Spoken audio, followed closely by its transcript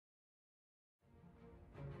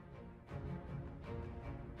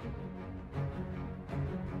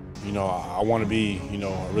You know, I want to be, you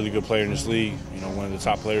know, a really good player in this league, you know, one of the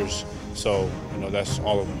top players. So, you know, that's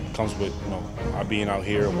all that comes with, you know, being out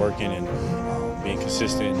here working and being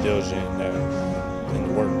consistent and diligent in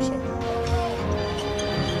the work. So.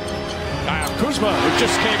 Kuzma, who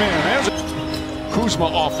just came in. There's Kuzma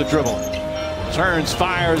off the dribble. Turns,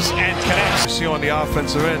 fires, and connects. You see on the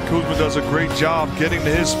offensive end, Kuzma does a great job getting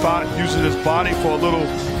to his spot, using his body for a little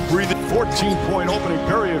breathing. 14-point opening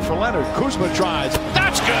period for Leonard. Kuzma tries.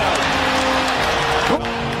 That's good!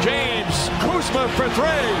 James Kuzma for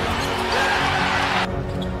three.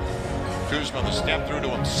 Kuzma the step through to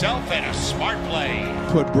himself and a smart play.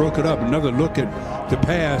 What broke it up. Another look at the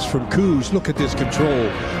pass from Kuz. Look at this control.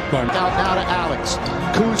 Out now to Alex.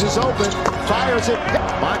 Kuz is open. Fires it.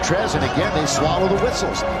 Montrez, and again they swallow the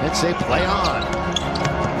whistles and say play on.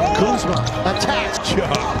 Kuzma attacks.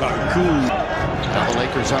 Job by Kuz. Now the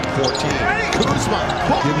Lakers up 14. Kuzma.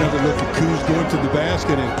 Get another look at Kuz going to the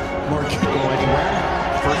basket and Mark Go anywhere.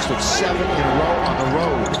 First of 7 in a row on the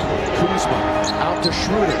road. Kuzma out to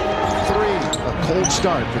Schroeder. 3. A cold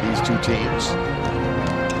start for these two teams.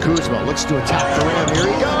 Kuzma looks to attack the rim. Here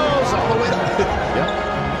he goes all the way to yep.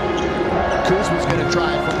 Kuzma's going to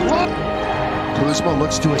try it from the left. Kuzma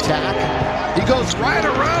looks to attack. He goes right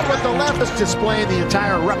around with the left. Is displaying the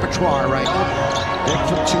entire repertoire right now. Big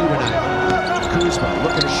from 2 tonight. Kuzma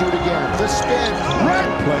looking to shoot again. The spin. Right.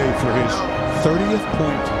 Play for his 30th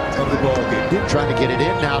point of the ball game. Trying to get it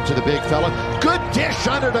in now to the big fella. Good dish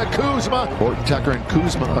under to Kuzma. Horton Tucker and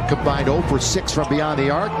Kuzma a combined 0 for 6 from beyond the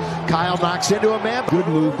arc. Kyle knocks into a man. Good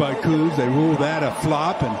move by Kuz. They rule that a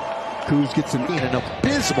flop, and Kuz gets an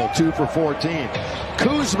abysmal 2 for 14.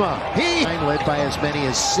 Kuzma, he led by as many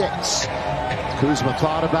as 6. Kuzma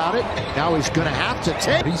thought about it. Now he's going to have to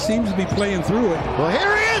take. He seems to be playing through it. Well,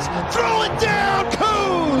 here he is. Throw it down.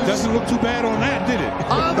 Kuz. Doesn't look too bad on that, did it?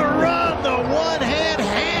 On the run, the one-hand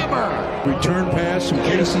hammer. Return pass from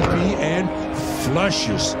KCP and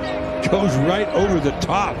flushes. Goes right over the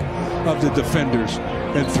top of the defenders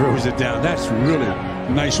and throws it down. That's really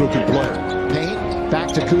nice looking play. Paint back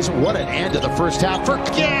to Kuzma. What an end to the first half for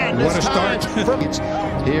again. What a start.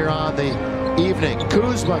 Here on the evening.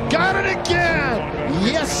 Kuzma got it again.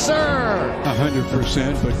 Yes, sir.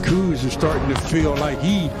 100%, but Kuz is starting to feel like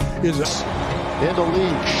he is in the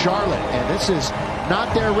league. Charlotte, and this is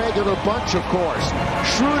not their regular bunch, of course.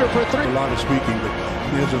 Schroeder for 3. A lot of speaking, but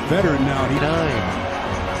there's a veteran now. 9.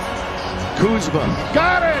 Kuzma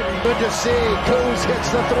got it. Good to see. Kuz hits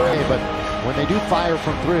the 3, but when they do fire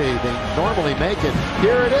from 3, they normally make it.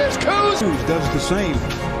 Here it is. Kuz does the same.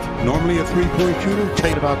 Normally a three-point shooter.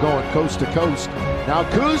 Thinking about going coast to coast. Now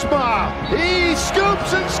Kuzma, he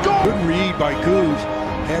scoops and scores. Good read by Kuz.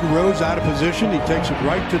 Had Rhodes out of position. He takes it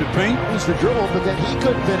right to the paint. He's the dribble, but then he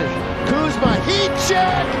couldn't finish. Kuzma, heat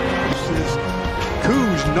check. This is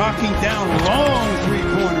Kuz knocking down long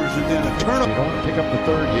three-pointers and then a turnover. You don't pick up the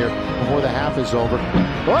 3rd here before the half is over.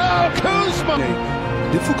 Oh, Kuzma!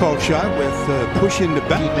 A difficult shot with pushing the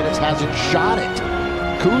back. 15 minutes, hasn't shot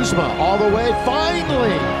it. Kuzma all the way,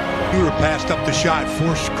 finally. You were passed up the shot,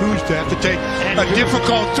 forced Kuz to have to take a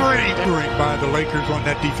difficult 3. By the Lakers on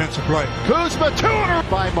that defensive play. Kuzma, 2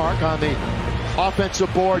 by Mark on the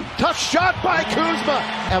offensive board. Tough shot by Kuzma.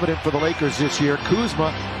 Evident for the Lakers this year.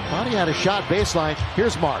 Kuzma, thought he had a shot baseline.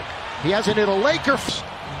 Here's Mark. He hasn't hit a Laker.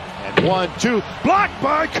 And 1, 2, blocked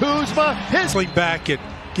by Kuzma. His back and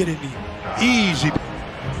getting easy.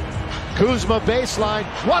 Kuzma baseline.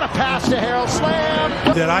 What a pass to Harold.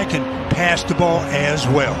 Slam. That I can pass the ball as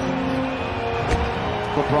well.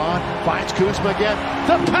 LeBron finds Kuzma again.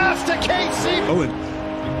 The pass to Casey. Oh,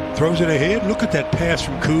 and throws it ahead. Look at that pass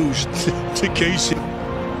from Kuz to Casey.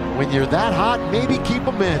 When you're that hot, maybe keep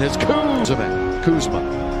him in. It's Kuzma.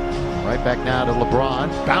 Right back now to LeBron.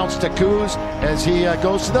 Bounce to Kuz as he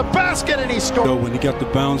goes to the basket and he scores. So when he got the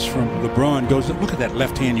bounce from LeBron, look at that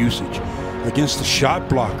left-hand usage against the shot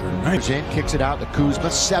blocker. Nice. Kicks it out to Kuzma.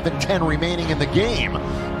 7:10 remaining in the game.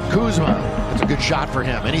 Kuzma, that's a good shot for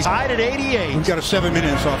him, and he's tied at 88. We've got a 7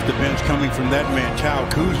 minutes off the bench coming from that man,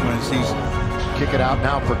 Kuzma, as he's kick it out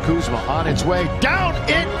now for Kuzma on its way down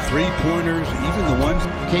it. 3-pointers, even the ones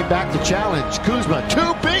came back to challenge. Kuzma,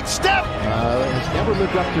 2 big step. Has never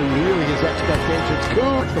lived up to really his expectations.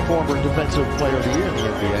 Kuz, the former defensive player of the year in the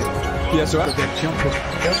NBA. Yeah, so that jumper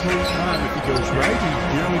every time if he goes right, he's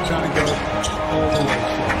generally trying to go all the way.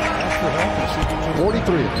 So that's for help.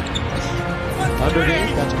 43.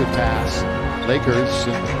 Underneath, that's a good pass. Lakers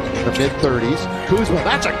in the mid-30s. Kuzma,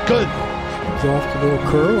 that's a good. He's off the little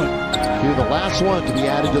curl. Here's the last one to be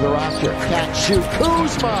added to the roster. Catch, shoot,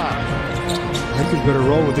 Kuzma. Lakers better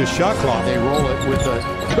roll with this shot clock. They roll it with a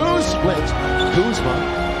Kuz split. Kuzma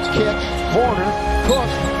kick, corner, Cook,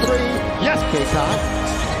 three, yes, K-Top.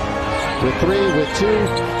 With three, with two,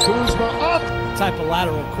 Kuzma up. Type of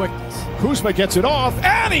lateral quickness. Kuzma gets it off,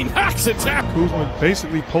 and he knocks it down. Kuzma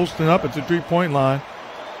basically posting up at the three-point line,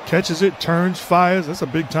 catches it, turns, fires. That's a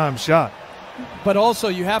big-time shot. But also,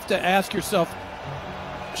 you have to ask yourself,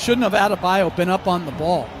 shouldn't have Adebayo been up on the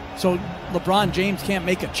ball? So LeBron James can't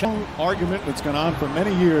make a check. Argument that's gone on for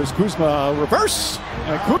many years. Kuzma reverse.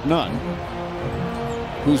 None.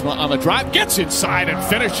 Kuzma on the drive, gets inside and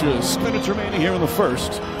finishes. Minutes remaining here in the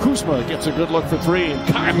first. Kuzma gets a good look for three.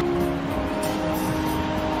 And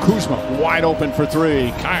Kuzma wide open for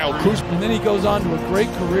three. Kyle Kuzma. And then he goes on to a great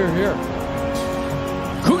career here.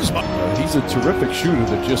 Kuzma. He's a terrific shooter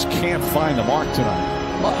that just can't find the mark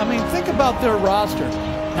tonight. Well, I mean, think about their roster.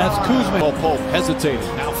 That's Kuzma. Pope hesitated.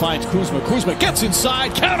 Now finds Kuzma. Kuzma gets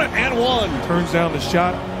inside. Count it and one. Turns down the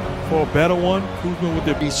shot for a better one. Kuzma with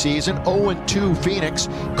the season 0-2 Phoenix.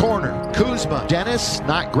 Corner, Kuzma. Dennis,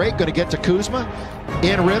 not great. Going to get to Kuzma.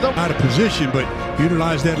 In rhythm. Out of position, but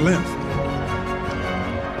utilize that length.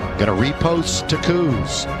 Going to repost to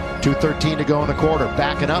Kuz. 2:13 to go in the quarter.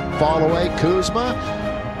 Backing up, fall away, Kuzma.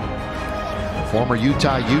 Former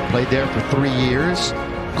Utah Ute, played there for 3 years.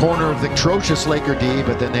 Corner of the atrocious Laker D,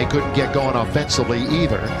 but then they couldn't get going offensively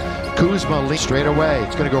either. Kuzma leads straight away.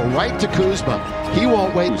 It's going to go right to Kuzma. He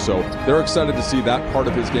won't wait. So they're excited to see that part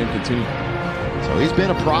of his game continue. So he's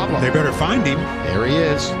been a problem. They better find him. There he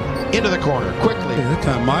is. Into the corner, quickly. Yeah, that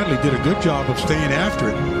time Miley did a good job of staying after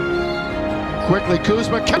it. Quickly,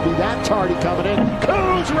 Kuzma. Can't be that tardy coming in.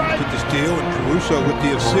 Kuz right. With the steal and Caruso with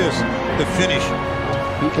the assist, the finish.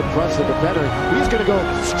 He confronts the defender. He's going to go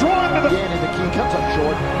strong to the end, and the key comes up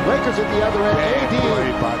short. Lakers at the other end.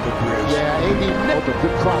 AD. By the Grizz. Yeah, AD. Open.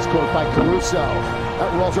 Good cross court by Caruso.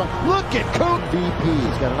 That rolls on. Look at Kuz. VP.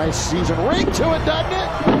 He's got a nice season ring to it, doesn't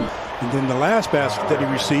it? And then the last basket that he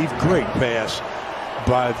received, great pass.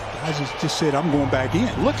 But I just said, I'm going back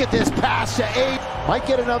in. Look at this pass to AD. Might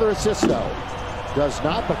get another assist, though. Does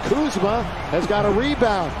not, but Kuzma has got a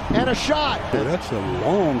rebound and a shot. Yeah, that's a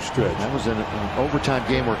long stretch. That was an overtime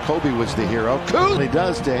game where Kobe was the hero. Kuzma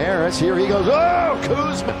does to Harris. Here he goes. Oh,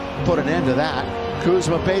 Kuzma. Put an end to that.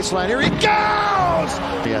 Kuzma baseline. Here he goes.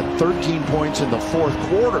 He had 13 points in the fourth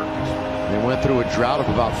quarter. They went through a drought of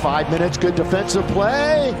about 5 minutes. Good defensive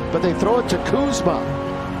play, but they throw it to Kuzma.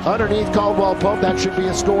 Underneath Caldwell Pope, that should be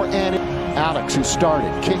a score. And Alex, who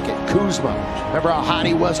started, kick it. Kuzma. Remember how hot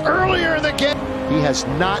he was earlier in the game? He has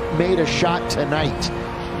not made a shot tonight.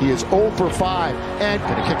 He is 0 for 5. And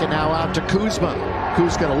going to kick it now out to Kuzma.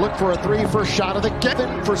 Kuz's going to look for a three, first shot of the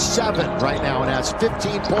game. For 7 right now and has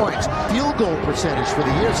 15 points. Field goal percentage for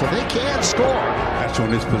the year, so they can score. That's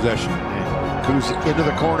on his possession. Kuz into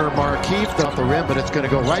the corner, Markeith off the rim, but it's going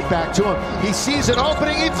to go right back to him. He sees an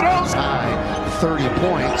opening, he throws. 30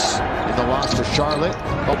 points in the loss to Charlotte.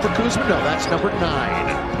 Oh, for Kuzma, no, that's number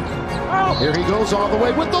 9. Here he goes all the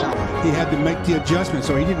way with the... He had to make the adjustment,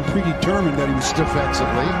 so he didn't predetermine that he was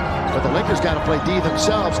defensively. But the Lakers got to play D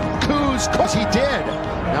themselves. Kuz, because he did.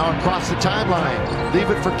 Now across the timeline. Leave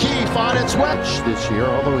it for Keefe on its way. This year,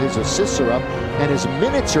 although his assists are up and his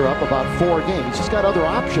minutes are up about 4 games. He's got other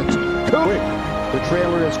options. Kuz. The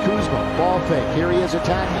trailer is Kuzma. Ball fake. Here he is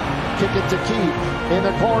attacking. Kick it to Keefe in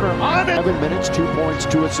the corner. 11 minutes, 2 points,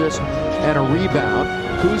 2 assists, and a rebound.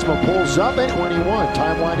 Kuzma pulls up at 21.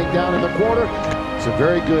 Time winding down in the quarter. It's a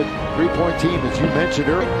very good three-point team, as you mentioned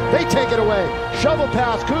earlier. They take it away. Shovel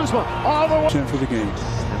pass. Kuzma all the way. for the game.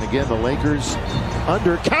 And again, the Lakers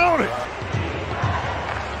under counted.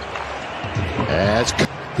 As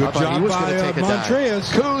good job by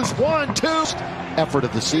Montrez. Kuz 1-2. Effort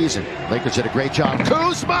of the season. Lakers did a great job.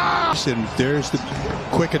 Kuzma! And there's the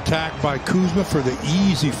quick attack by Kuzma for the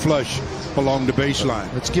easy flush along the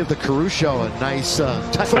baseline. Let's give the Caruso a nice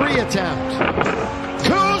 3 attempt.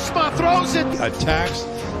 Kuzma throws it. Attacks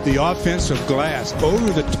the offensive glass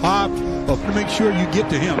over the top of to make sure you get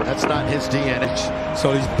to him. That's not his DNA.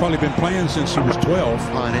 So he's probably been playing since he was 12.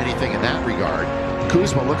 On anything in that regard.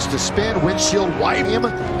 Kuzma looks to spin, windshield wipe him.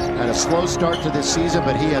 Had a slow start to this season,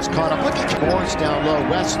 but he has caught up. Look at Morris down low.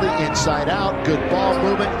 Wesley inside out. Good ball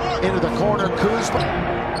movement into the corner.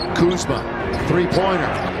 Kuzma,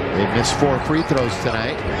 three-pointer. They missed 4 free throws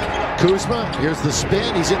tonight. Kuzma, here's the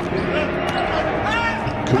spin. He's in.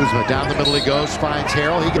 Kuzma down the middle he goes, finds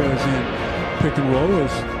Harrell. He goes in pick and roll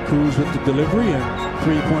as Kuz with the delivery and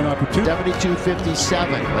 3-point opportunity.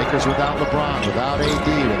 72-57. Lakers without LeBron, without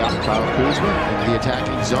AD, without Kyle Kuzma into the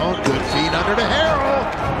attacking zone. Good feed under to Harrell.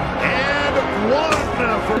 And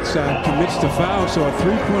 1 for side commits the foul, so a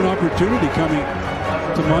 3-point opportunity coming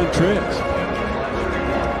to Montrez.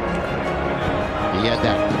 He had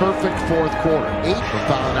that perfect fourth quarter. 8 from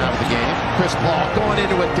fouling out of the game. Chris Paul going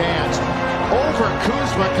into a dance. Over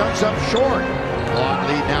Kuzma, comes up short. Long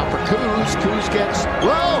lead now for Kuz. Kuz gets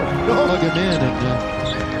low. Plug him in,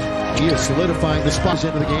 and he is solidifying the spots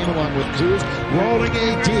into the game along with Kuz. Rolling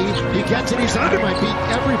AD. He gets it. He's under. Might beat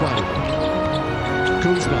everybody.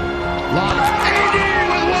 Kuzma. Lost. AD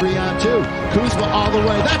with 1. 3 on 2. Kuzma all the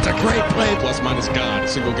way. That's a great play. Plus minus gone.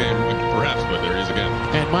 Single game, perhaps, but there he is again.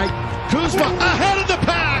 And Mike Kuzma ahead of the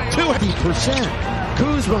pack. 200%.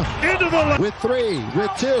 Kuzma into the with 3,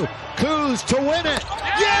 with 2. Kuz to win it.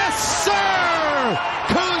 Yes, sir!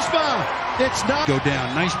 Kuzma. It's not. Go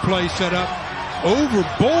down. Nice play set up over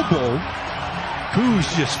Bobo. Kuz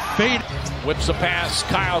just faded. Whips a pass.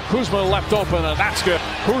 Kyle Kuzma left open, and that's good.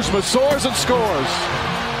 Kuzma soars and scores.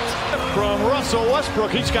 From Russell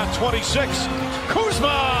Westbrook, he's got 26.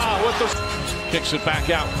 Kuzma with the kicks it back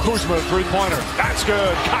out. Kuzma three-pointer. That's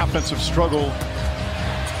good. Offensive struggle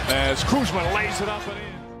as Kuzma lays it up and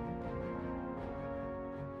in.